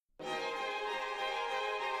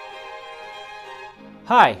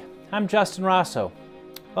Hi, I'm Justin Rosso.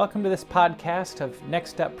 Welcome to this podcast of Next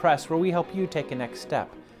Step Press, where we help you take a next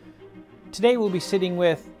step. Today we'll be sitting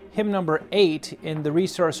with hymn number 8 in the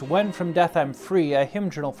resource When From Death I'm Free, a hymn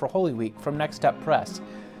journal for Holy Week from Next Step Press.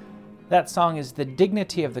 That song is The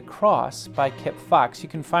Dignity of the Cross by Kip Fox. You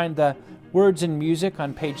can find the words and music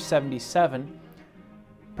on page 77.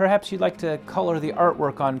 Perhaps you'd like to color the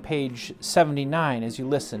artwork on page 79 as you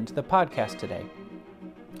listen to the podcast today.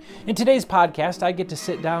 In today's podcast, I get to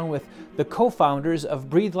sit down with the co-founders of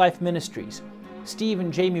Breathe Life Ministries. Steve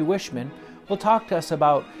and Jamie Wishman will talk to us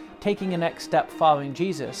about taking a next step following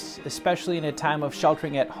Jesus, especially in a time of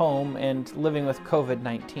sheltering at home and living with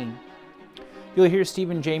COVID-19. You'll hear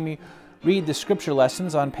Steve and Jamie read the scripture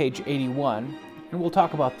lessons on page 81, and we'll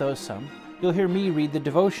talk about those some. You'll hear me read the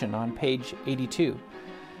devotion on page 82.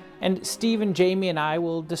 And Steve and Jamie and I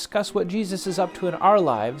will discuss what Jesus is up to in our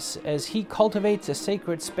lives as he cultivates a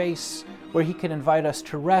sacred space where he can invite us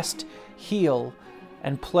to rest, heal,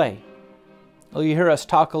 and play. Well, you hear us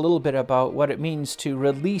talk a little bit about what it means to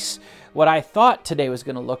release what I thought today was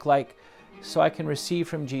going to look like so I can receive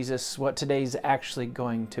from Jesus what today's actually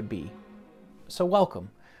going to be. So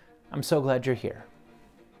welcome. I'm so glad you're here.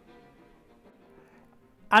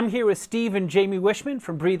 I'm here with Steve and Jamie Wishman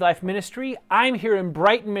from Breathe Life Ministry. I'm here in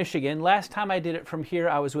Brighton, Michigan. Last time I did it from here,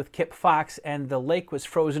 I was with Kip Fox and the lake was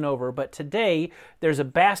frozen over. But today, there's a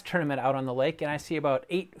bass tournament out on the lake and I see about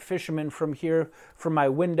 8 fishermen from here from my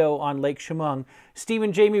window on Lake Chemung. Steve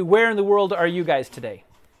and Jamie, where in the world are you guys today?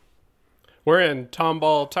 We're in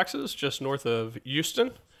Tomball, Texas, just north of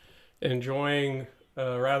Houston, enjoying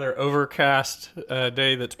a rather overcast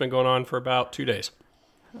day that's been going on for about 2 days.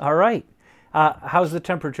 All right. How's the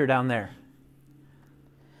temperature down there?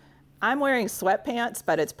 I'm wearing sweatpants,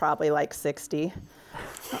 but it's probably like 60.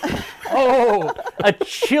 Oh, a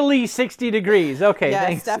chilly 60 degrees. Okay, yes,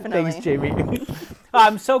 thanks, definitely. Thanks, Jamie.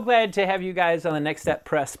 I'm so glad to have you guys on the Next Step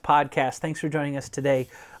Press podcast. Thanks for joining us today.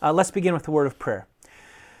 Let's begin with the word of prayer.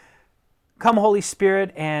 Come, Holy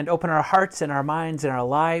Spirit, and open our hearts and our minds and our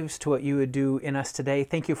lives to what you would do in us today.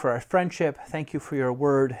 Thank you for our friendship. Thank you for your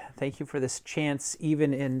word. Thank you for this chance,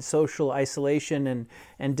 even in social isolation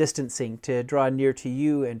and distancing, to draw near to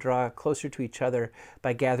you and draw closer to each other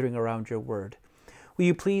by gathering around your word. Will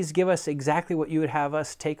you please give us exactly what you would have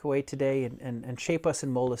us take away today and shape us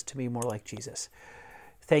and mold us to be more like Jesus?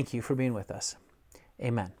 Thank you for being with us.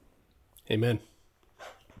 Amen. Amen.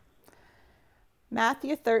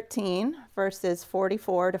 Matthew 13, verses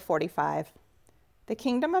 44 to 45. The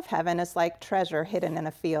kingdom of heaven is like treasure hidden in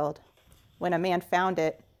a field. When a man found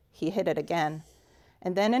it, he hid it again,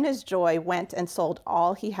 and then in his joy went and sold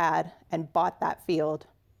all he had and bought that field.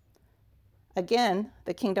 Again,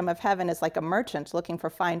 the kingdom of heaven is like a merchant looking for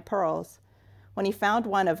fine pearls. When he found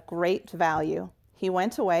one of great value, he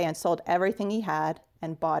went away and sold everything he had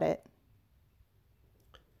and bought it.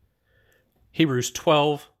 Hebrews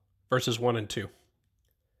 12, verses 1 and 2.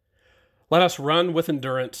 Let us run with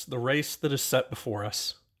endurance the race that is set before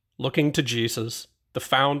us, looking to Jesus, the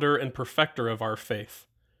founder and perfecter of our faith,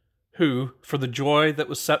 who, for the joy that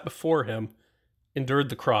was set before him, endured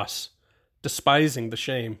the cross, despising the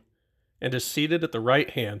shame, and is seated at the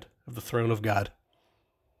right hand of the throne of God.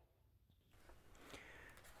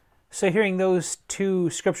 So hearing those two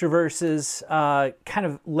scripture verses kind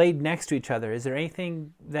of laid next to each other, is there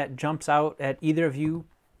anything that jumps out at either of you?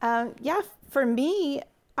 For me,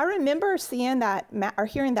 I remember seeing that or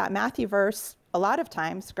hearing that Matthew verse a lot of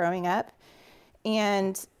times growing up.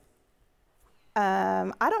 And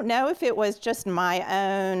I don't know if it was just my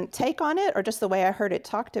own take on it or just the way I heard it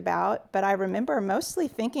talked about, but I remember mostly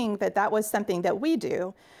thinking that that was something that we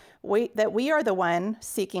do. That we are the one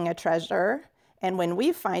seeking a treasure, and when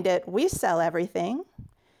we find it, we sell everything.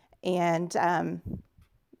 And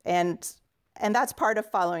that's part of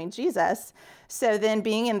following Jesus. So then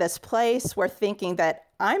being in this place where thinking that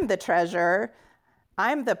I'm the treasure,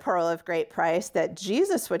 I'm the pearl of great price, that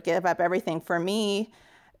Jesus would give up everything for me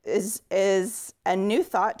is a new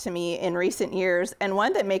thought to me in recent years, and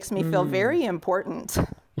one that makes me feel very important.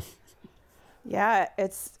 Yeah,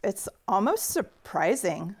 it's almost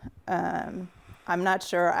surprising. I'm not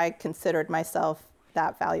sure I considered myself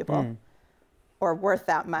that valuable or worth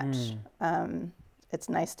that much. It's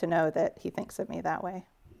nice to know that he thinks of me that way.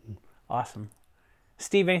 Awesome.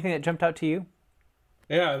 Steve, anything that jumped out to you?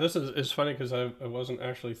 Yeah, this is funny because I wasn't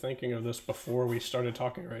actually thinking of this before we started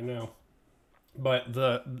talking right now. But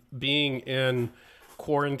the being in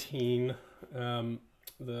quarantine the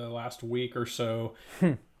last week or so,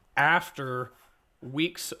 after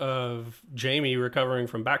weeks of Jamie recovering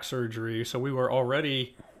from back surgery, so we were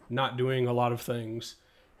already not doing a lot of things.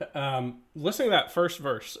 Listening to that first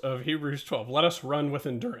verse of Hebrews 12, let us run with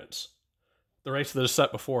endurance the race that is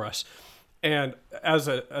set before us. And as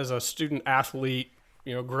a student athlete,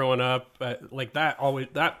 growing up, like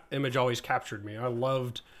that image always captured me. I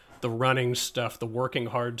loved the running stuff, the working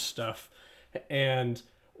hard stuff. And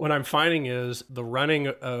what I'm finding is the running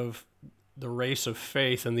of the race of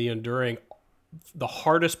faith and the enduring, the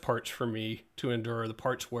hardest parts for me to endure are the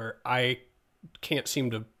parts where I can't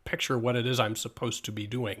seem to picture what it is I'm supposed to be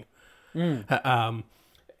doing.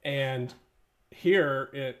 And here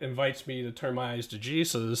it invites me to turn my eyes to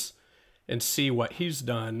Jesus and see what he's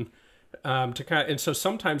done. And so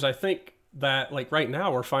sometimes I think that, like right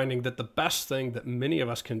now, we're finding that the best thing that many of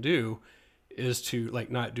us can do is to like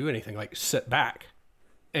not do anything, like sit back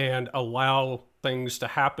and allow things to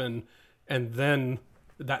happen, and then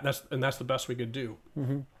that's the best we could do.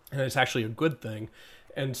 And it's actually a good thing.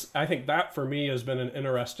 And I think that for me has been an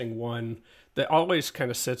interesting one that always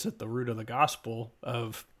kind of sits at the root of the gospel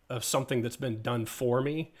of something that's been done for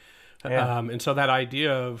me. Yeah. And so that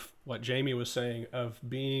idea of what Jamie was saying of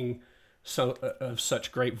being of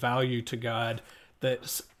such great value to God,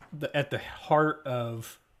 that at the heart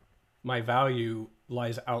of my value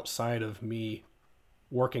lies outside of me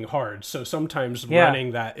working hard. So sometimes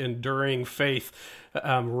running that enduring faith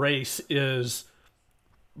race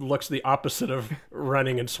looks the opposite of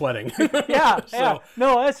running and sweating. Yeah.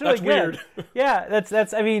 No, that's really that's good. Weird. Yeah,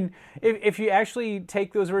 that's. I mean, if you actually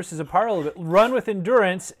take those verses apart a little bit, run with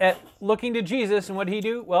endurance at looking to Jesus, and what did he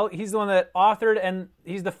do? Well, he's the one that authored, and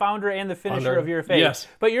he's the founder and the finisher of your faith. Yes.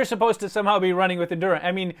 But you're supposed to somehow be running with endurance.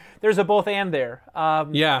 I mean, there's a both and there.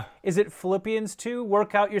 Is it Philippians 2?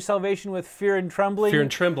 Work out your salvation with fear and trembling. Fear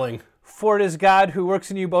and trembling. For it is God who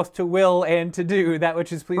works in you both to will and to do that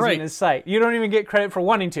which is pleasing in his sight. You don't even get credit for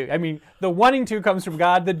wanting to. I mean, the wanting to comes from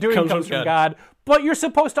God, the doing comes from God. But you're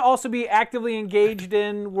supposed to also be actively engaged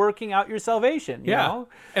in working out your salvation. You know?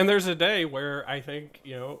 And there's a day where I think,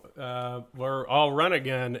 where I'll run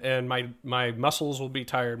again and my muscles will be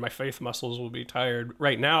tired. My faith muscles will be tired.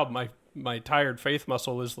 Right now, my tired faith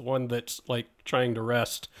muscle is the one that's like trying to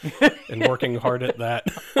rest and working hard at that.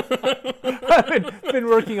 I've been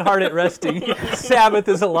working hard at resting. Sabbath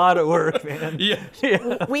is a lot of work, man.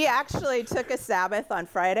 Yeah. We actually took a Sabbath on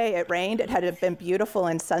Friday. It rained. It had been beautiful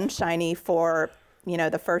and sunshiny for,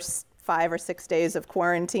 the first 5 or 6 days of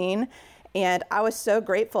quarantine. And I was so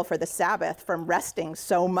grateful for the Sabbath from resting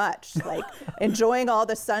so much, like enjoying all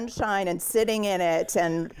the sunshine and sitting in it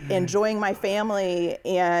and enjoying my family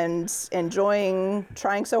and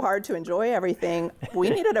trying so hard to enjoy everything. We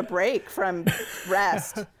needed a break from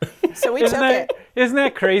rest. So we took it. Isn't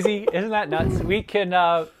that crazy? Isn't that nuts? We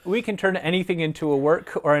can turn anything into a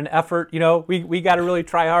work or an effort. We got to really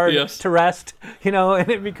try hard to rest, and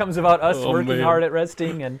it becomes about us working hard at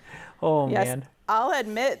resting. And man. I'll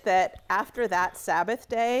admit that after that Sabbath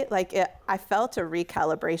day, I felt a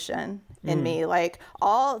recalibration in me. Like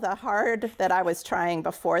all the hard that I was trying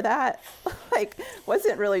before that,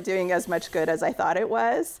 wasn't really doing as much good as I thought it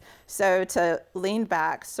was. So to lean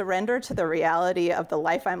back, surrender to the reality of the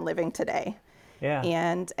life I'm living today. Yeah.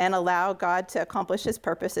 And allow God to accomplish his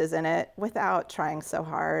purposes in it without trying so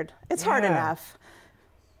hard. It's hard enough.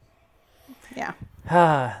 Yeah.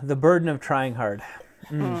 The burden of trying hard.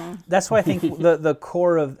 That's why I think the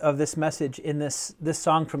core of this message in this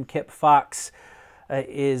song from Kip Fox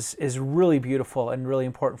is really beautiful and really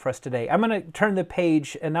important for us today. I'm going to turn the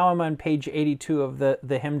page, and now I'm on page 82 of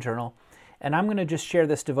the hymn journal, and I'm going to just share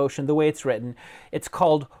this devotion the way it's written. It's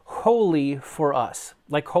called Holy for Us,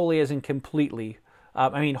 like holy as in completely.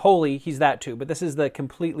 Holy, he's that too, but this is the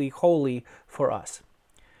completely holy for us.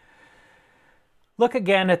 Look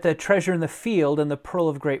again at the treasure in the field and the pearl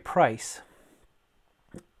of great price.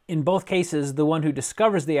 In both cases, the one who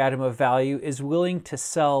discovers the item of value is willing to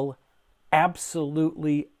sell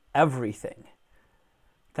absolutely everything.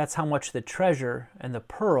 That's how much the treasure and the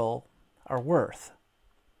pearl are worth.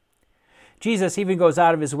 Jesus even goes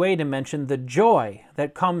out of his way to mention the joy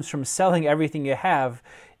that comes from selling everything you have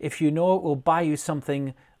if you know it will buy you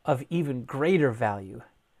something of even greater value.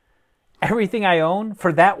 Everything I own,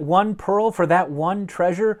 for that one pearl, for that one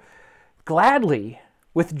treasure, gladly,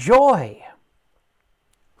 with joy.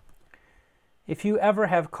 If you ever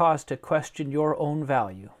have cause to question your own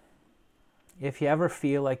value, if you ever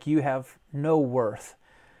feel like you have no worth,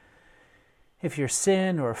 if your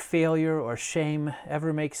sin or failure or shame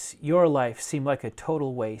ever makes your life seem like a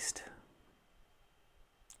total waste,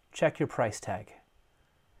 check your price tag.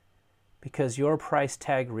 Because your price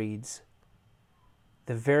tag reads,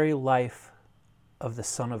 the very life of the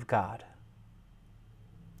Son of God.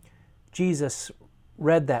 Jesus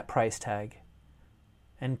read that price tag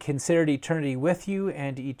and considered eternity with you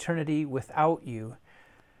and eternity without you.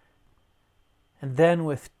 And then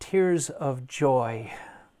with tears of joy,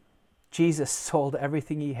 Jesus sold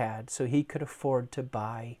everything he had so he could afford to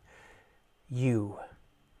buy you.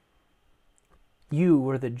 You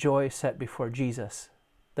were the joy set before Jesus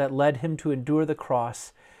that led him to endure the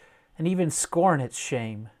cross and even scorn its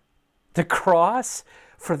shame. The cross,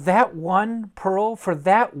 for that one pearl, for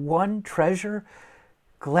that one treasure,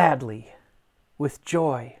 gladly, with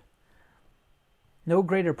joy. No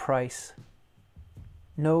greater price,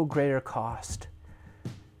 no greater cost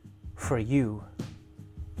for you.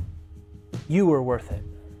 You were worth it.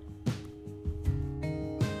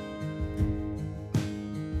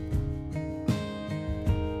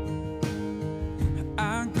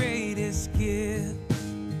 Our greatest gifts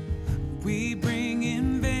we bring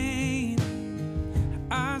in vain.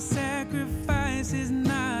 Our sacrifice is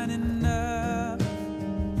not enough.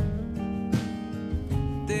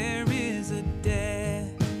 There is a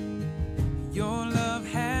debt your love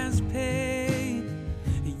has paid.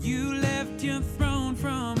 You left your throne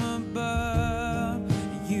from above.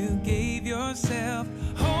 You gave yourself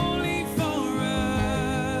wholly for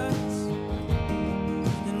us,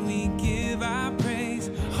 and we give our praise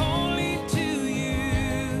wholly to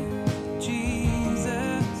you,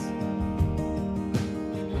 Jesus.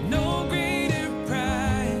 No greater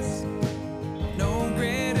price, no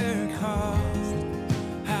greater cost.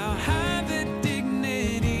 How high the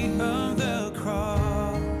dignity of the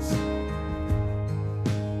cross.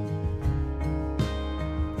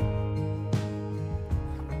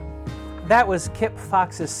 That was Kip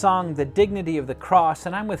Fox's song, The Dignity of the Cross,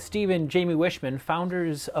 and I'm with Steve and Jamie Wishman,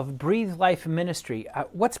 founders of Breathe Life Ministry.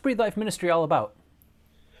 What's Breathe Life Ministry all about?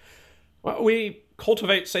 Well, we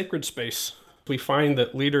cultivate sacred space. We find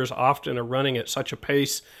that leaders often are running at such a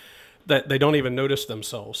pace that they don't even notice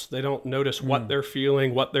themselves. They don't notice what they're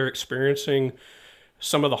feeling, what they're experiencing.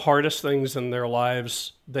 Some of the hardest things in their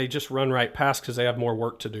lives, they just run right past because they have more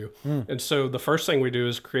work to do. And so the first thing we do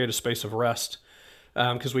is create a space of rest,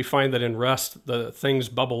 because we find that in rest, the things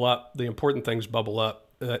bubble up, the important things bubble up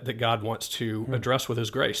that God wants to address with his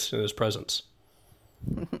grace and his presence.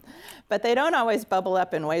 But they don't always bubble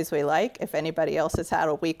up in ways we like, if anybody else has had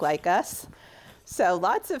a week like us. So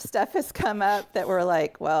lots of stuff has come up that we're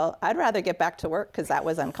like, well, I'd rather get back to work because that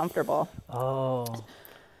was uncomfortable. Oh,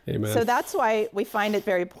 Amen. So that's why we find it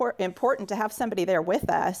very important to have somebody there with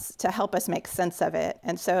us to help us make sense of it.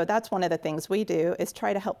 And so that's one of the things we do, is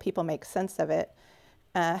try to help people make sense of it,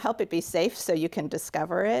 help it be safe so you can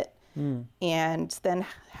discover it, and then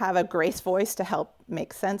have a grace voice to help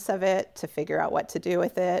make sense of it, to figure out what to do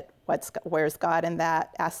with it, where's God in that,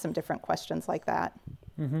 ask some different questions like that.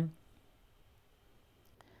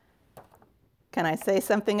 Can I say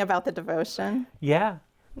something about the devotion? yeah.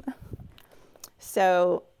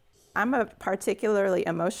 So I'm a particularly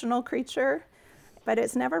emotional creature, but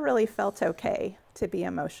it's never really felt okay to be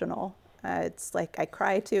emotional. It's like I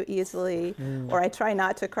cry too easily, or I try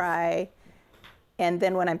not to cry. And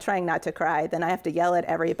then when I'm trying not to cry, then I have to yell at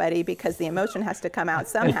everybody because the emotion has to come out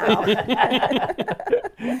somehow.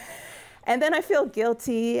 And then I feel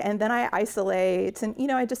guilty, and then I isolate,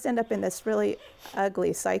 and I just end up in this really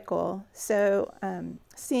ugly cycle. So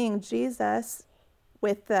seeing Jesus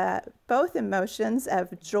with both emotions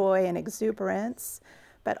of joy and exuberance,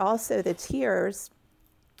 but also the tears,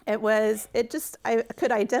 I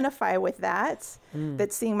could identify with that,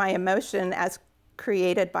 that seeing my emotion as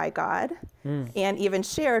created by God and even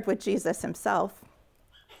shared with Jesus himself.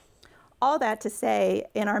 All that to say,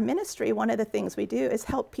 in our ministry, one of the things we do is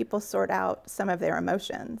help people sort out some of their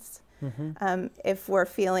emotions. If we're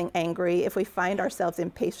feeling angry, if we find ourselves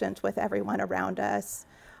impatient with everyone around us,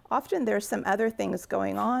 often there's some other things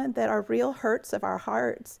going on that are real hurts of our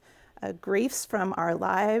hearts, griefs from our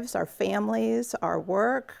lives, our families, our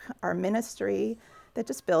work, our ministry, that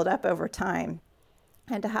just build up over time.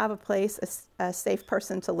 And to have a place, a safe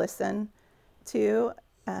person to listen to,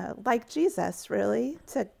 like Jesus, really,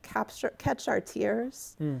 to catch our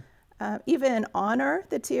tears, even honor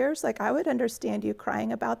the tears. Like, I would understand you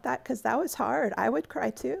crying about that because that was hard. I would cry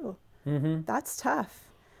too. That's tough.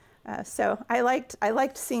 So I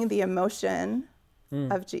liked seeing the emotion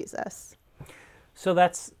of Jesus. So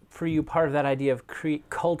that's, for you, part of that idea of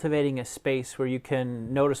cultivating a space where you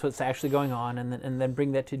can notice what's actually going on, and then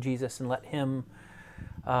bring that to Jesus and let him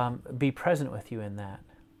be present with you in that.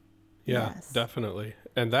 Yeah, Yes. definitely.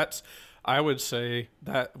 And I would say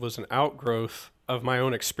that was an outgrowth of my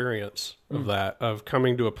own experience of that, of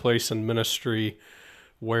coming to a place in ministry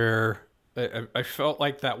where I felt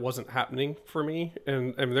like that wasn't happening for me.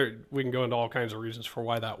 And we can go into all kinds of reasons for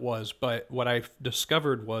why that was. But what I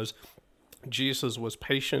discovered was Jesus was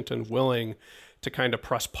patient and willing to kind of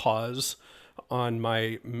press pause on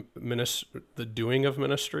my the doing of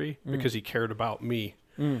ministry because he cared about me.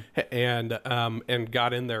 And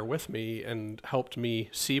got in there with me and helped me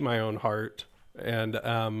see my own heart and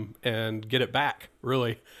get it back,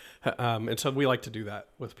 really. And so we like to do that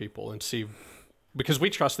with people and see, because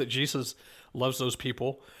we trust that Jesus loves those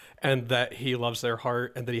people and that he loves their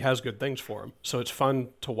heart and that he has good things for them. So it's fun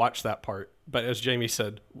to watch that part. But as Jamie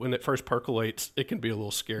said, when it first percolates, it can be a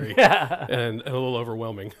little scary and a little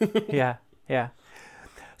overwhelming. Yeah.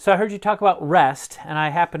 So I heard you talk about rest, and I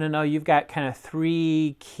happen to know you've got kind of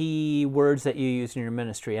 3 key words that you use in your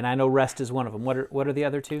ministry, and I know rest is one of them. What are the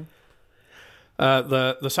other 2?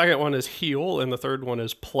 The second one is heal, and the third one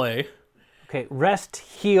is play. Okay, rest,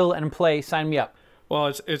 heal, and play. Sign me up. Well,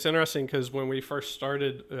 it's interesting because when we first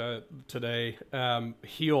started today,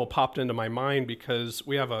 heal popped into my mind because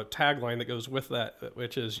we have a tagline that goes with that,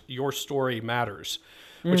 which is "Your story matters,"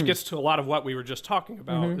 which gets to a lot of what we were just talking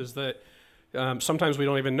about. Is that sometimes we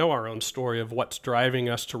don't even know our own story of what's driving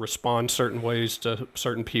us to respond certain ways to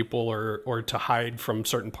certain people or to hide from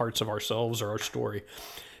certain parts of ourselves or our story.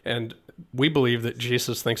 And we believe that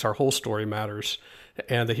Jesus thinks our whole story matters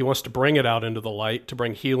and that he wants to bring it out into the light, to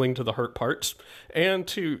bring healing to the hurt parts and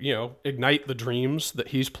to, ignite the dreams that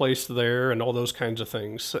he's placed there and all those kinds of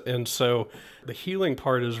things. And so the healing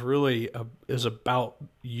part is really is about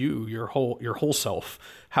you, your whole self,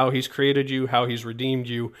 how he's created you, how he's redeemed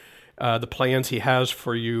you, the plans he has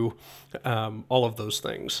for you, all of those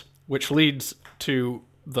things, which leads to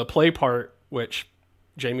the play part, which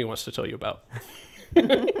Jamie wants to tell you about.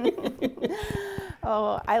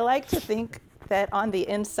 Oh, I like to think that on the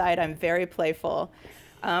inside, I'm very playful.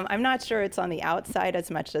 I'm not sure it's on the outside as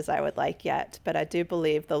much as I would like yet, but I do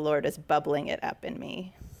believe the Lord is bubbling it up in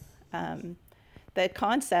me. The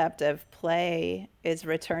concept of play is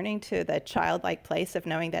returning to the childlike place of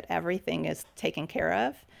knowing that everything is taken care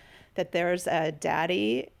of, that there's a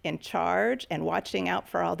daddy in charge and watching out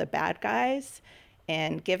for all the bad guys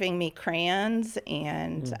and giving me crayons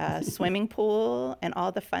and a swimming pool and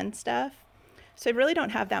all the fun stuff. So I really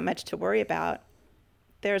don't have that much to worry about.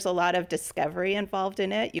 There's a lot of discovery involved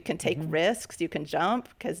in it. You can take risks, you can jump,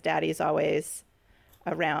 because daddy's always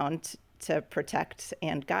around to protect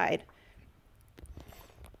and guide.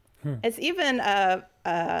 It's even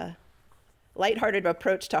a lighthearted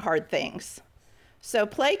approach to hard things. So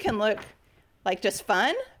play can look like just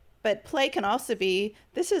fun, but play can also be,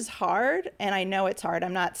 this is hard, and I know it's hard.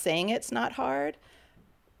 I'm not saying it's not hard,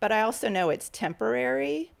 but I also know it's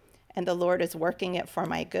temporary, and the Lord is working it for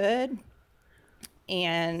my good,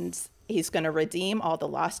 and he's going to redeem all the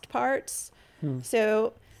lost parts.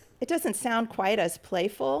 So it doesn't sound quite as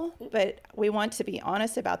playful, but we want to be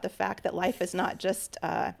honest about the fact that life is not just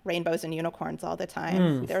rainbows and unicorns all the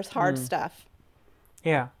time. There's hard stuff.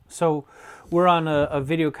 Yeah. So we're on a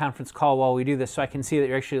video conference call while we do this, so I can see that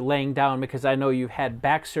you're actually laying down because I know you've had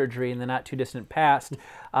back surgery in the not too distant past.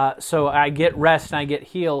 So I get rest and I get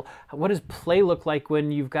heal. What does play look like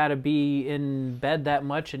when you've got to be in bed that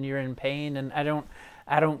much and you're in pain? And I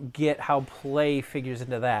don't get how play figures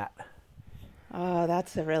into that. Oh,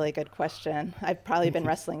 that's a really good question. I've probably been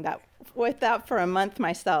wrestling with that for a month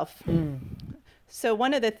myself. So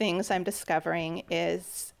one of the things I'm discovering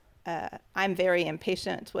is I'm very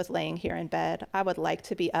impatient with laying here in bed. I would like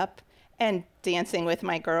to be up and dancing with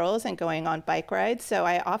my girls and going on bike rides. So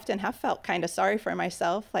I often have felt kind of sorry for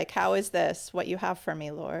myself, like, how is this what you have for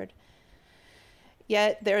me, Lord?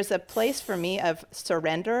 Yet there's a place for me of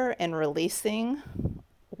surrender and releasing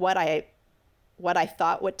what I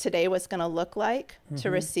thought what today was going to look like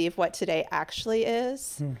to receive what today actually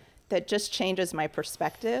is. That just changes my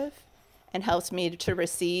perspective and helps me to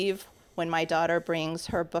receive when my daughter brings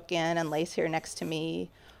her book in and lays here next to me,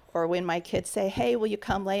 or when my kids say, hey, will you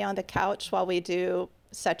come lay on the couch while we do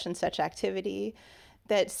such and such activity,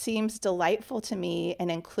 that seems delightful to me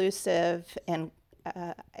and inclusive, and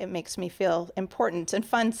it makes me feel important and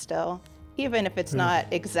fun still, even if it's not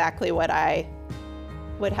exactly what I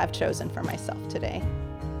would have chosen for myself today.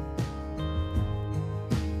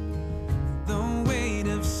 The weight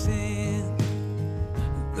of sin,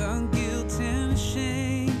 the guilt and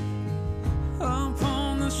shame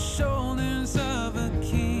upon the shoulders of a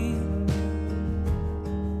king.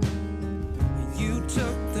 You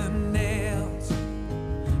took the nails,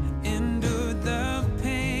 endured the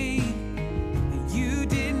pain. You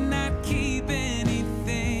did not keep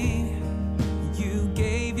anything. You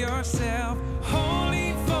gave yourself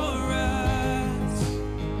wholly for us.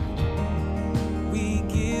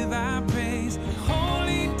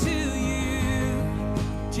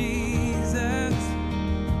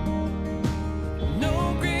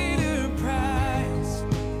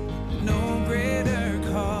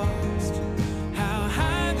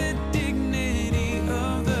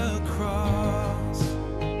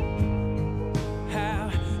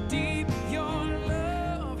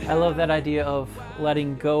 I love that idea of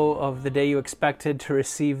letting go of the day you expected to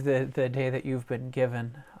receive the day that you've been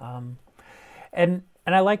given. And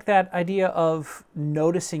I like that idea of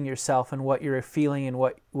noticing yourself and what you're feeling and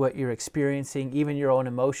what you're experiencing, even your own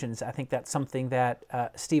emotions. I think that's something that,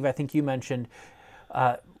 Steve, I think you mentioned,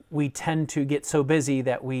 we tend to get so busy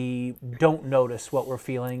that we don't notice what we're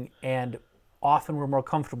feeling, and often we're more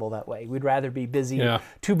comfortable that way. We'd rather be busy,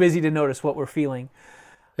 too busy to notice what we're feeling.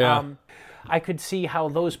 Yeah. I could see how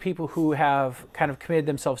those people who have kind of committed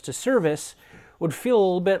themselves to service would feel a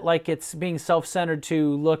little bit like it's being self-centered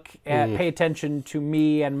to look at, pay attention to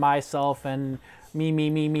me and myself and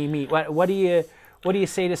me. What do you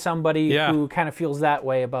say to somebody who kind of feels that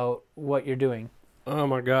way about what you're doing? Oh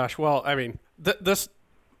my gosh. Well, I mean, this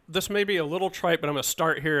may be a little trite, but I'm going to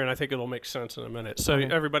start here, and I think it'll make sense in a minute. So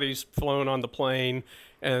everybody's flown on the plane,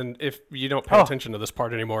 and if you don't pay attention to this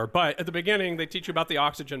part anymore, but at the beginning, they teach you about the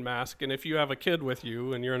oxygen mask, and if you have a kid with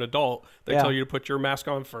you and you're an adult, they tell you to put your mask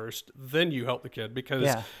on first, then you help the kid,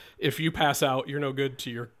 because if you pass out, you're no good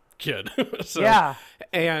to your kid.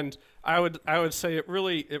 And I would say it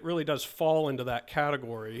really does fall into that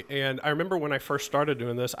category. And I remember when I first started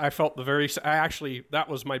doing this, I felt that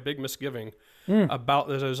was my big misgiving about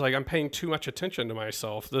this. I was like, I'm paying too much attention to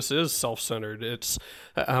myself. This is self-centered. It's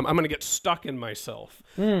I'm going to get stuck in myself.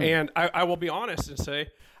 And I will be honest and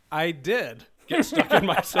say I did get stuck in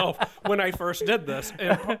myself when I first did this.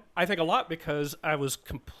 And I think a lot because I was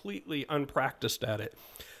completely unpracticed at it.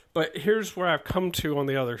 But here's where I've come to on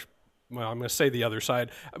the other well, I'm going to say the other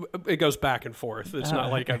side. It goes back and forth. It's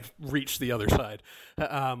not like I've reached the other side.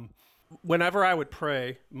 Whenever I would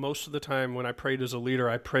pray, most of the time when I prayed as a leader,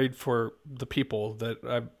 I prayed for the people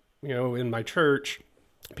that in my church,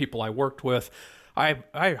 people I worked with.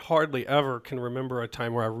 I hardly ever can remember a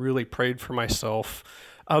time where I really prayed for myself,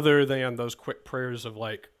 other than those quick prayers of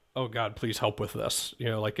like, "Oh God, please help with this,"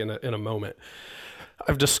 like in a moment.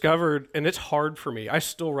 I've discovered, and it's hard for me, I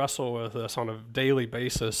still wrestle with this on a daily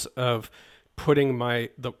basis of putting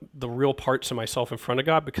the real parts of myself in front of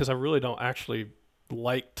God, because I really don't actually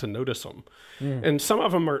like to notice them. And some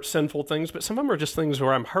of them are sinful things, but some of them are just things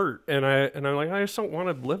where I'm hurt, and I'm like, I just don't want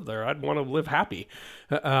to live there. I'd want to live happy.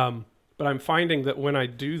 But I'm finding that when I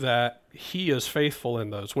do that, He is faithful in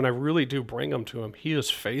those. When I really do bring them to Him, He is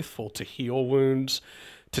faithful to heal wounds,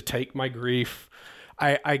 to take my grief.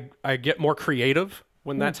 I get more creative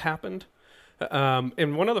when that's happened.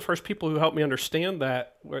 And one of the first people who helped me understand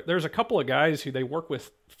that, there's a couple of guys who they work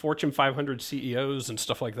with Fortune 500 CEOs and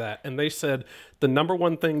stuff like that. And they said the number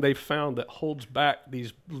one thing they found that holds back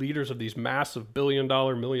these leaders of these massive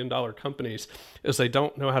billion-dollar, million-dollar companies is they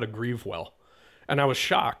don't know how to grieve well. And I was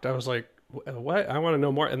shocked. I was like, what? I want to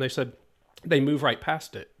know more. And they said they move right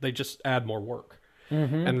past it. They just add more work.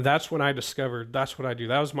 And that's when I discovered that's what I do.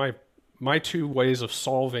 That was my two ways of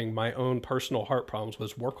solving my own personal heart problems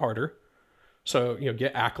was work harder. So,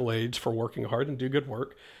 get accolades for working hard and do good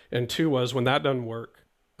work. And two was, when that doesn't work,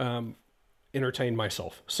 entertain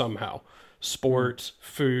myself somehow. Sports,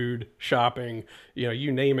 food, shopping,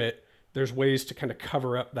 you name it. There's ways to kind of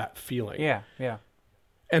cover up that feeling. Yeah.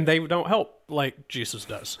 And they don't help like Jesus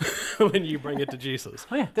does when you bring it to Jesus.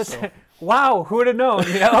 Oh, yeah, wow, who would have known?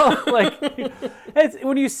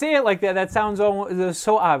 When you say it like that, that sounds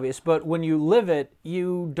so obvious. But when you live it,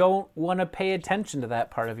 you don't want to pay attention to that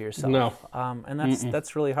part of yourself. No, and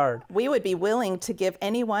that's really hard. We would be willing to give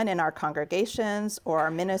anyone in our congregations or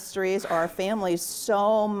our ministries or our families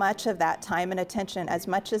so much of that time and attention, as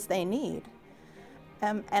much as they need.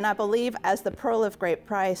 And I believe as the pearl of great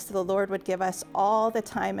price, the Lord would give us all the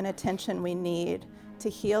time and attention we need to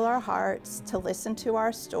heal our hearts, to listen to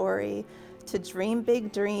our story, to dream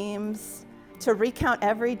big dreams, to recount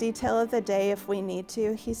every detail of the day if we need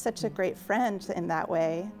to. He's such a great friend in that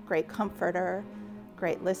way, great comforter,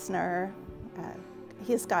 great listener.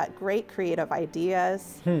 He's got great creative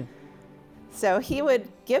ideas. So He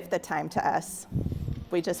would give the time to us.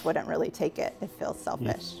 We just wouldn't really take it. It feels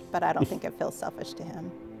selfish, but I don't think it feels selfish to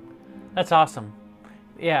Him. That's awesome.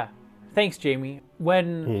 Yeah. Thanks, Jamie.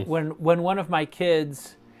 When one of my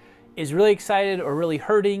kids is really excited or really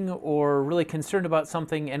hurting or really concerned about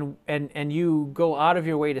something, and you go out of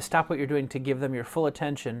your way to stop what you're doing to give them your full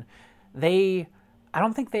attention, I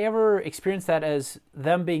don't think they ever experience that as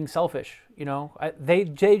them being selfish. They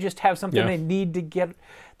just have something they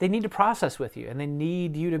need to process with you, and they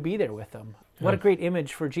need you to be there with them. What a great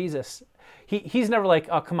image for Jesus. He's never like,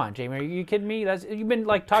 oh, come on, Jamie, are you kidding me? You've been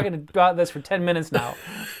like talking about this for 10 minutes now.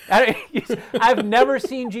 I've never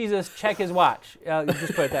seen Jesus check his watch.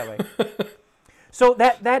 Just put it that way. So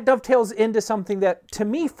that dovetails into something that to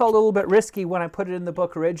me felt a little bit risky when I put it in the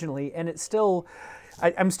book originally, and it's still,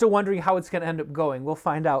 I'm still wondering how it's going to end up going. We'll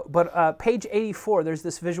find out. But page 84, there's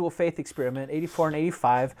this visual faith experiment, 84 and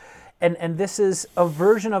 85. And this is a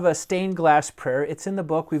version of a stained glass prayer. It's in the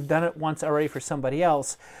book. We've done it once already for somebody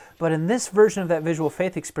else. But in this version of that visual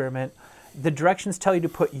faith experiment, the directions tell you to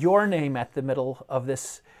put your name at the middle of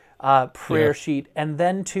this prayer sheet. And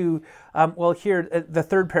then to, here, the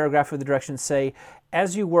third paragraph of the directions say,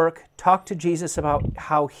 as you work, talk to Jesus about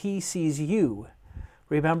how he sees you.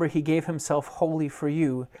 Remember, he gave himself wholly for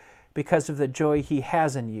you because of the joy he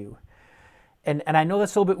has in you. And I know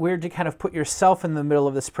that's a little bit weird to kind of put yourself in the middle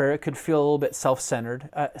of this prayer. It could feel a little bit self-centered.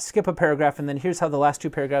 Skip a paragraph, and then here's how the last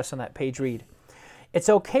two paragraphs on that page read. It's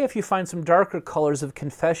okay if you find some darker colors of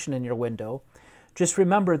confession in your window. Just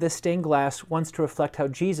remember, this stained glass wants to reflect how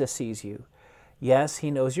Jesus sees you. Yes,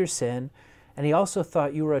 he knows your sin, and he also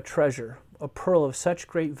thought you were a treasure, a pearl of such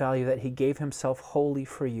great value that he gave himself wholly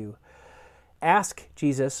for you. Ask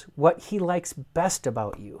Jesus what he likes best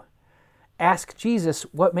about you. Ask Jesus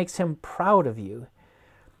what makes him proud of you.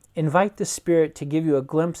 Invite the Spirit to give you a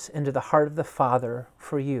glimpse into the heart of the Father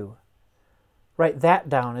for you. Write that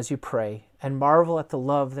down as you pray and marvel at the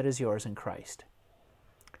love that is yours in Christ.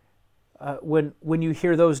 When you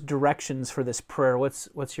hear those directions for this prayer,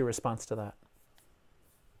 what's your response to that?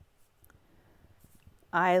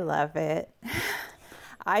 I love it.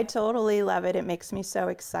 I totally love it. It makes me so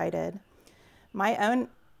excited.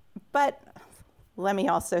 But let me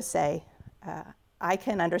also say, I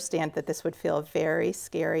can understand that this would feel very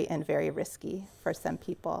scary and very risky for some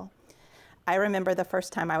people. I remember the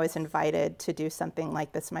first time I was invited to do something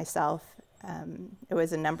like this myself. It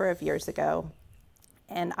was a number of years ago,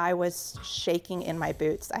 and I was shaking in my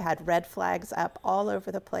boots. I had red flags up all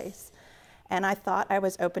over the place, and I thought I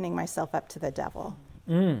was opening myself up to the devil.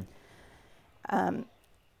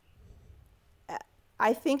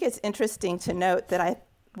 I think it's interesting to note that I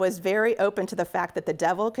was very open to the fact that the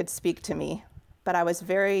devil could speak to me, but I was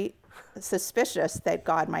very suspicious that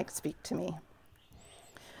God might speak to me.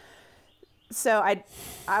 So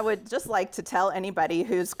I would just like to tell anybody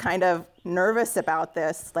who's kind of nervous about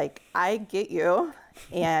this, like, I get you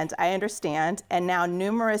and I understand. And now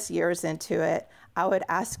numerous years into it, I would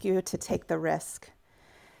ask you to take the risk.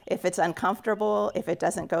 If it's uncomfortable, if it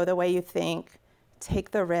doesn't go the way you think,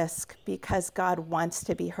 take the risk, because God wants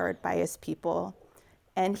to be heard by his people.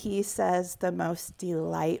 And he says the most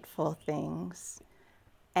delightful things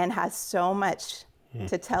and has so much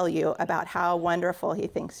to tell you about how wonderful he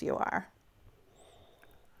thinks you are.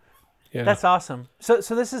 Yeah. That's awesome. So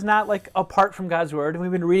this is not like apart from God's word, and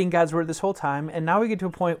we've been reading God's word this whole time, and now we get to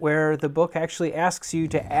a point where the book actually asks you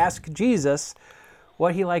to ask Jesus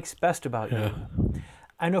what he likes best about you.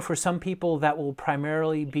 I know for some people that will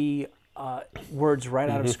primarily be words right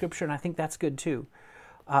out of Scripture, and I think that's good too.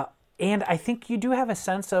 And I think you do have a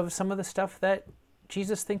sense of some of the stuff that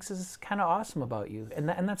Jesus thinks is kind of awesome about you, and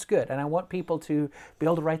that's good. And I want people to be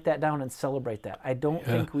able to write that down and celebrate that. I don't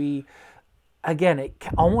think we, again, it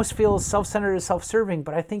almost feels self-centered and self-serving,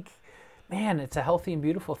 but I think, man, it's a healthy and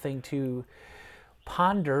beautiful thing to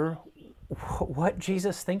ponder what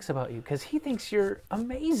Jesus thinks about you, because he thinks you're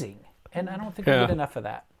amazing, and I don't think we get enough of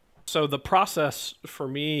that. So the process for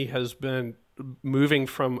me has been moving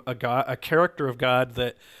from a character of God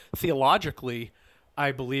that theologically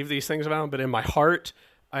I believe these things about him, but in my heart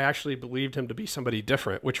I actually believed him to be somebody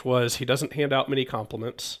different, which was he doesn't hand out many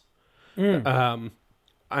compliments. I'm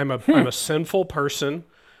a sinful person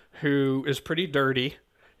who is pretty dirty,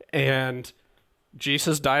 and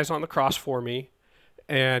Jesus dies on the cross for me,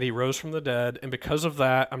 and he rose from the dead, and because of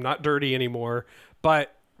that I'm not dirty anymore.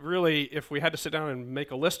 But really, if we had to sit down and make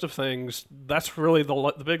a list of things, that's really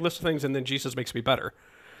the big list of things, and then Jesus makes me better.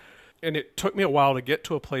 And it took me a while to get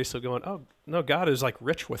to a place of going, oh, no, God is like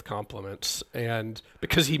rich with compliments, and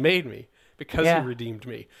because he made me, because he redeemed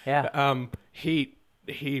me,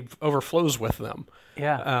 he overflows with them.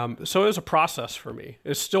 So it was a process for me.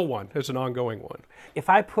 It's still one. It's an ongoing one. If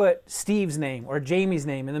I put Steve's name or Jamie's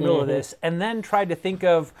name in the middle of this, and then tried to think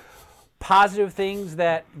of positive things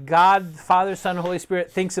that God, Father, Son, Holy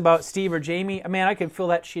Spirit thinks about Steve or Jamie, man, I could fill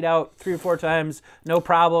that sheet out 3 or 4 times, no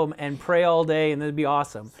problem, and pray all day, and it'd be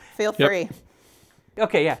awesome. Feel free.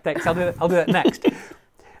 Okay, yeah, thanks. I'll do that next.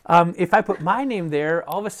 If I put my name there,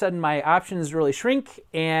 all of a sudden my options really shrink,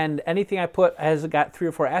 and anything I put has got 3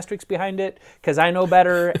 or 4 asterisks behind it because I know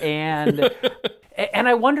better. And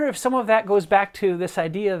I wonder if some of that goes back to this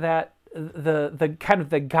idea that the kind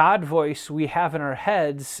of the God voice we have in our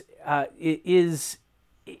heads is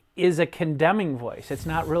a condemning voice. It's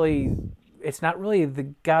not really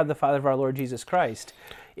the God the Father of our Lord Jesus Christ.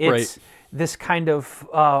 It's this kind of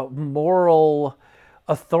moral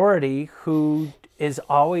authority who is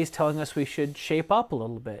always telling us we should shape up a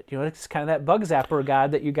little bit. It's kind of that bug zapper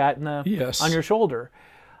God that you got on your shoulder.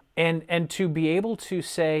 And to be able to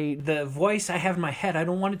say, the voice I have in my head, I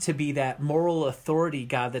don't want it to be that moral authority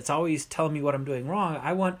God that's always telling me what I'm doing wrong.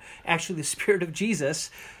 I want actually the Spirit of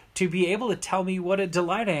Jesus to be able to tell me what a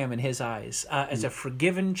delight I am in his eyes, as a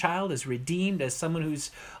forgiven child, as redeemed, as someone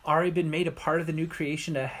who's already been made a part of the new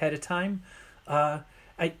creation ahead of time.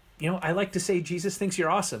 I like to say Jesus thinks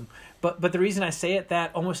you're awesome. But the reason I say it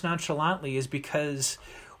that almost nonchalantly is because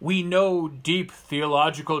we know deep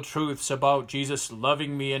theological truths about Jesus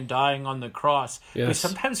loving me and dying on the cross. Yes. We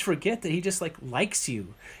sometimes forget that he just likes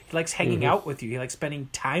you. He likes hanging out with you. He likes spending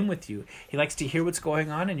time with you. He likes to hear what's going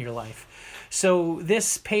on in your life. So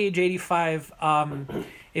this page 85,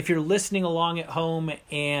 if you're listening along at home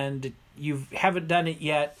and you haven't done it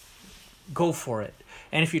yet, go for it.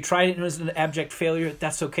 And if you tried it and it was an abject failure,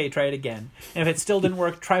 that's okay. Try it again. And if it still didn't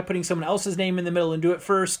work, try putting someone else's name in the middle and do it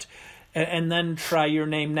first. And then try your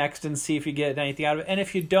name next and see if you get anything out of it. And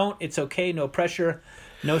if you don't, it's okay. No pressure,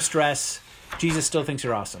 no stress. Jesus still thinks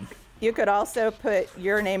you're awesome. You could also put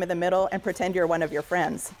your name in the middle and pretend you're one of your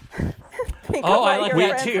friends. Think Oh, of what I like your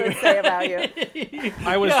that friends too. would say about you.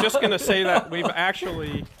 I was just going to say that we've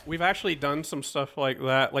actually done some stuff like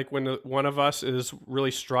that. Like when one of us is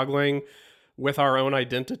really struggling with our own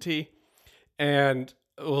identity, and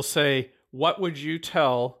we'll say, what would you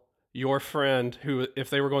tell your friend who, if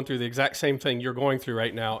they were going through the exact same thing you're going through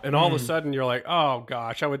right now, and all of a sudden you're like, oh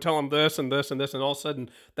gosh, I would tell them this and this and this, and all of a sudden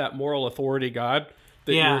that moral authority God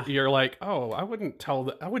that you're like, oh, I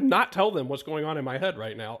would not tell them what's going on in my head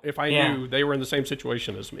right now if I knew they were in the same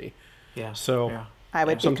situation as me. Yeah. So I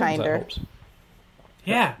would be sometimes that kinder. helps.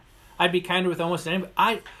 Yeah. I'd be kinder with almost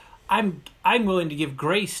anybody. I'm willing to give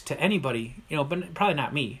grace to anybody, but probably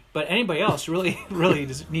not me, but anybody else really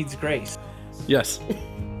needs grace. Yes.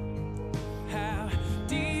 How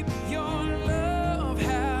deep your love,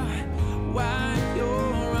 how wide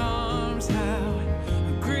your arms, how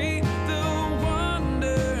great the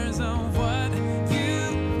wonders of what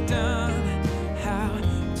you've done. How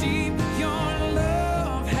deep your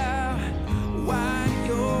love, how wide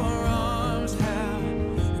your arms, how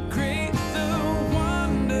great the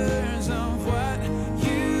wonders of what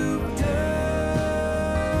you've done.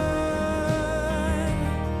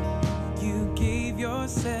 You gave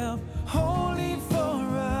yourself wholly for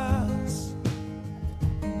us.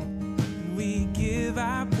 We give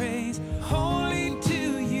our praise wholly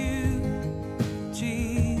to you,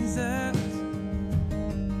 Jesus.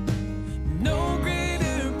 No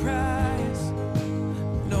greater price,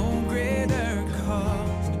 no greater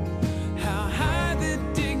cost. How high the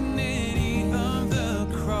dignity of the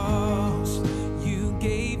cross. You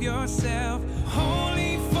gave yourself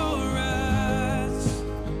wholly for us.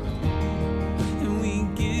 And we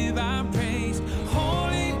give our praise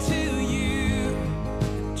wholly to you,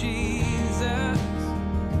 Jesus.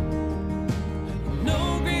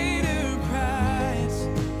 No greater price,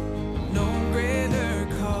 no greater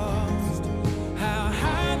cost. How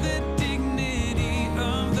high the dignity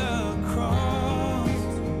of the cross.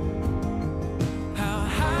 How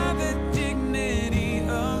high the dignity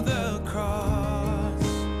of the cross.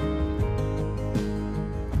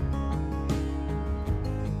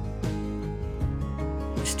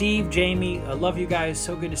 Steve, Jamie, I love you guys.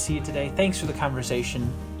 So good to see you today. Thanks for the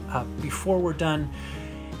conversation. Before we're done,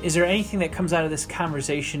 is there anything that comes out of this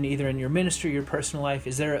conversation, either in your ministry or your personal life?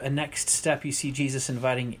 Is there a next step you see Jesus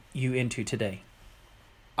inviting you into today?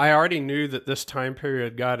 I already knew that this time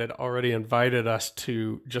period, God had already invited us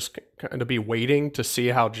to just kind of be waiting to see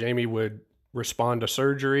how Jamie would respond to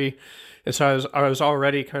surgery. And so I was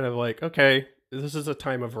already kind of like, okay, this is a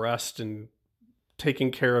time of rest and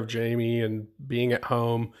taking care of Jamie and being at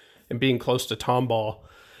home and being close to Tomball.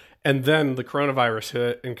 And then the coronavirus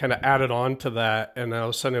hit and kind of added on to that. And all of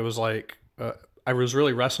a sudden it was like, I was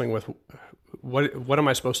really wrestling with what am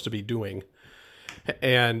I supposed to be doing?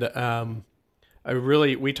 And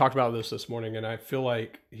we talked about this morning, and I feel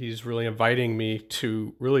like he's really inviting me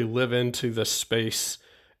to really live into this space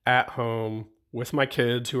at home with my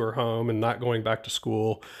kids who are home and not going back to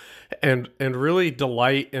school, and really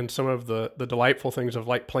delight in some of the delightful things of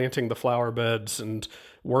like planting the flower beds and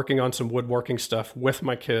working on some woodworking stuff with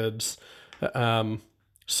my kids,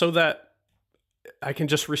 so that I can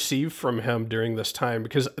just receive from him during this time,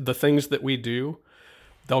 because the things that we do,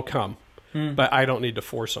 they'll come, but I don't need to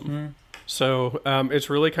force them. So it's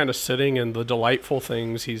really kind of sitting in the delightful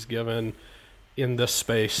things he's given in this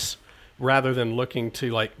space, rather than looking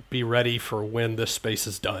to like be ready for when this space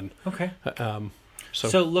is done. Okay.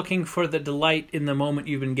 So looking for the delight in the moment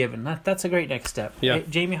you've been given. That's a great next step. Yeah. Hey,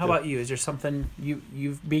 Jamie, how about you? Is there something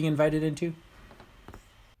you've being invited into?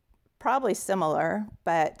 probably similar,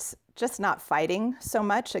 but just not fighting so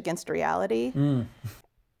much against reality.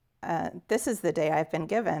 This is the day I've been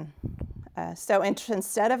given. So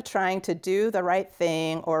instead of trying to do the right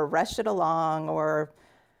thing or rush it along, or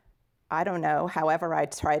I don't know, however I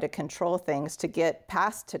try to control things to get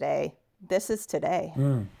past today, this is today.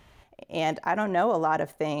 And I don't know a lot of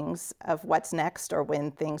things of what's next or when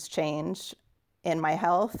things change in my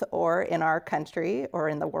health or in our country or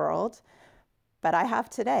in the world. But I have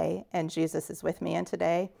today, and Jesus is with me in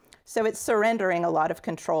today. So it's surrendering a lot of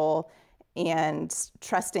control and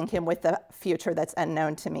trusting him with the future that's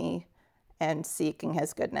unknown to me and seeking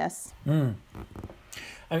his goodness. I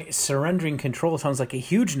mean, surrendering control sounds like a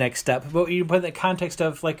huge next step, but you put in the context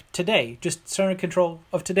of like today, just surrender control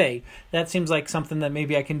of today. That seems like something that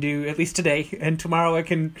maybe I can do at least today, and tomorrow I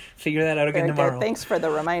can figure that out again Very tomorrow. good. Thanks for the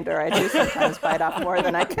reminder. I do sometimes bite off more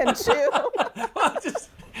than I can chew.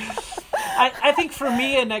 I think for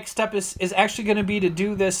me, a next step is actually going to be to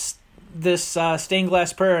do this stained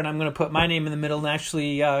glass prayer, and I'm going to put my name in the middle and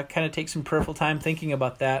actually kind of take some prayerful time thinking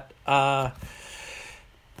about that.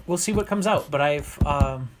 We'll see what comes out, but I've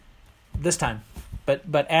this time,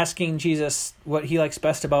 but asking Jesus what he likes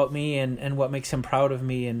best about me and what makes him proud of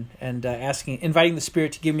me, and inviting the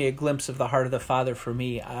Spirit to give me a glimpse of the heart of the Father for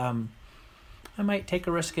me. I might take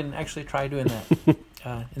a risk and actually try doing that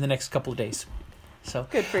in the next couple of days. So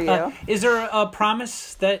good for you. Is there a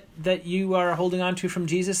promise that you are holding on to from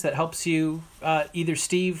Jesus that helps you either,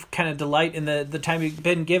 Steve, kind of delight in the time you've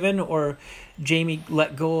been given, or Jamie,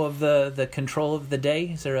 let go of the control of the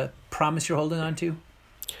day? Is there a promise you're holding on to?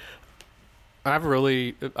 I've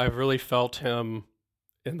really felt him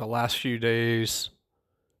in the last few days,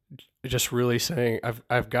 just really saying,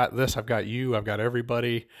 I've got this, I've got you, I've got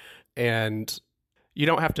everybody, and you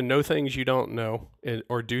don't have to know things you don't know,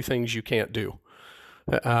 or do things you can't do.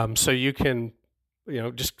 So you can,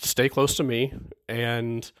 just stay close to me,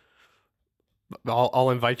 and I'll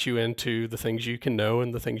invite you into the things you can know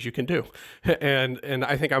and the things you can do. And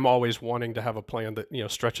I think I'm always wanting to have a plan that,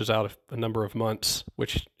 stretches out a number of months,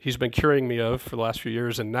 which he's been curing me of for the last few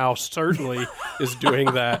years, and now certainly is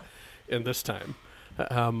doing that in this time.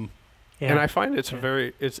 And I find it's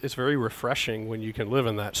very refreshing when you can live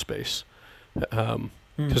in that space,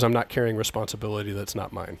 because I'm not carrying responsibility that's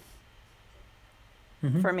not mine.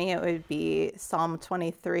 For me, it would be Psalm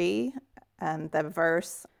 23, the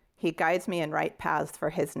verse, "He guides me in right paths for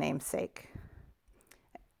his name's sake."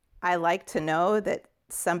 I like to know that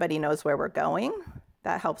somebody knows where we're going.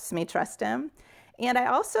 That helps me trust him. And I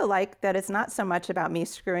also like that it's not so much about me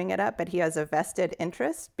screwing it up, but he has a vested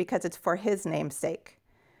interest because it's for his name's sake.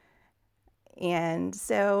 And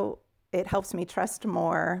so it helps me trust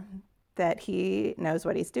more that he knows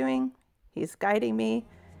what he's doing. He's guiding me.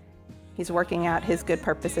 He's working out his good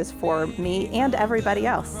purposes for me and everybody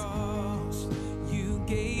else. You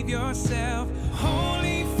gave yourself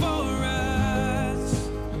wholly for us,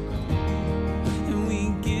 and we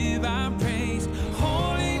give our praise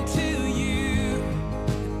wholly to you,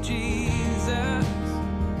 Jesus.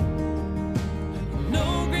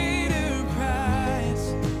 No greater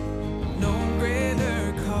price, no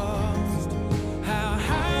greater cost. How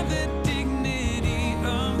high the dignity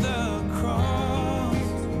of the cross.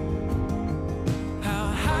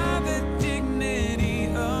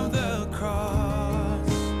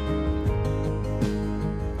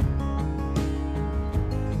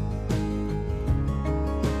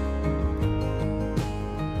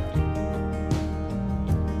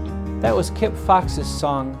 That was Kip Fox's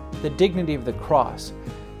song, "The Dignity of the Cross."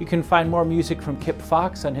 You can find more music from Kip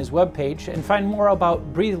Fox on his webpage, and find more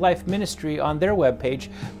about Breathe Life Ministry on their webpage.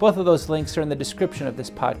 Both of those links are in the description of this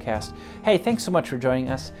podcast. Hey, thanks so much for joining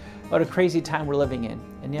us. What a crazy time we're living in,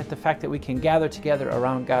 and yet the fact that we can gather together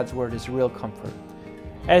around God's Word is a real comfort.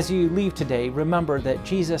 As you leave today, remember that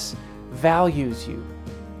Jesus values you.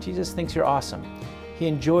 Jesus thinks you're awesome. He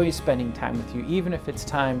enjoys spending time with you, even if it's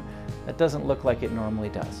time that doesn't look like it normally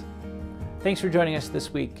does. Thanks for joining us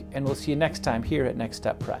this week, and we'll see you next time here at Next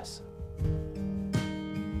Step Press.